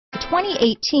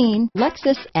2018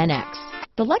 Lexus NX.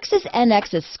 The Lexus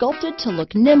NX is sculpted to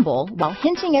look nimble while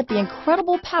hinting at the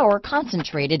incredible power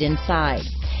concentrated inside.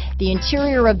 The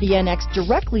interior of the NX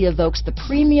directly evokes the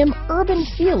premium urban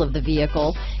feel of the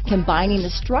vehicle, combining the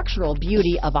structural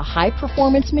beauty of a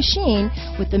high-performance machine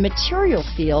with the material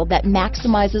feel that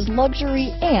maximizes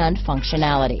luxury and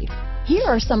functionality. Here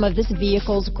are some of this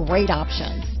vehicle's great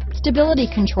options: stability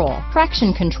control,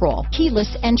 traction control,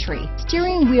 keyless entry,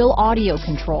 steering wheel audio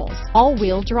controls,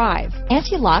 all-wheel drive,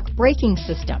 anti-lock braking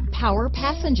system, power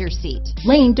passenger seat,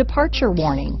 lane departure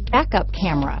warning, backup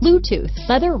camera, Bluetooth,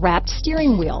 leather-wrapped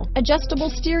steering wheel, adjustable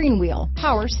steering wheel,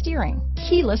 power steering,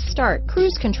 keyless start,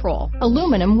 cruise control,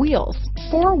 aluminum wheels,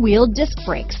 four-wheel disc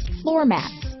brakes, floor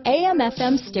mats,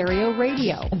 AM/FM stereo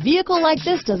radio. A vehicle like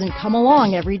this doesn't come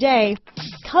along every day.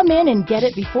 Come in and get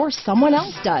it before someone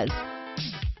else does.